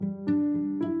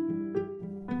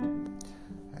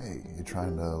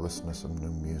trying to listen to some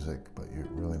new music, but you're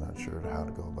really not sure how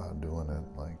to go about doing it,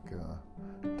 like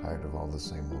tired of all the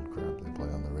same old crap they play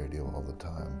on the radio all the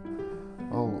time.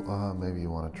 Maybe you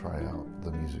want to try out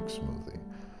the music Smoothie.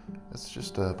 It's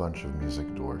just a bunch of music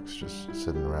dorks just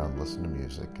sitting around listening to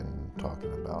music and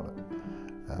talking about it.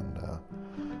 And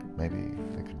maybe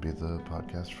it could be the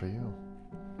podcast for you.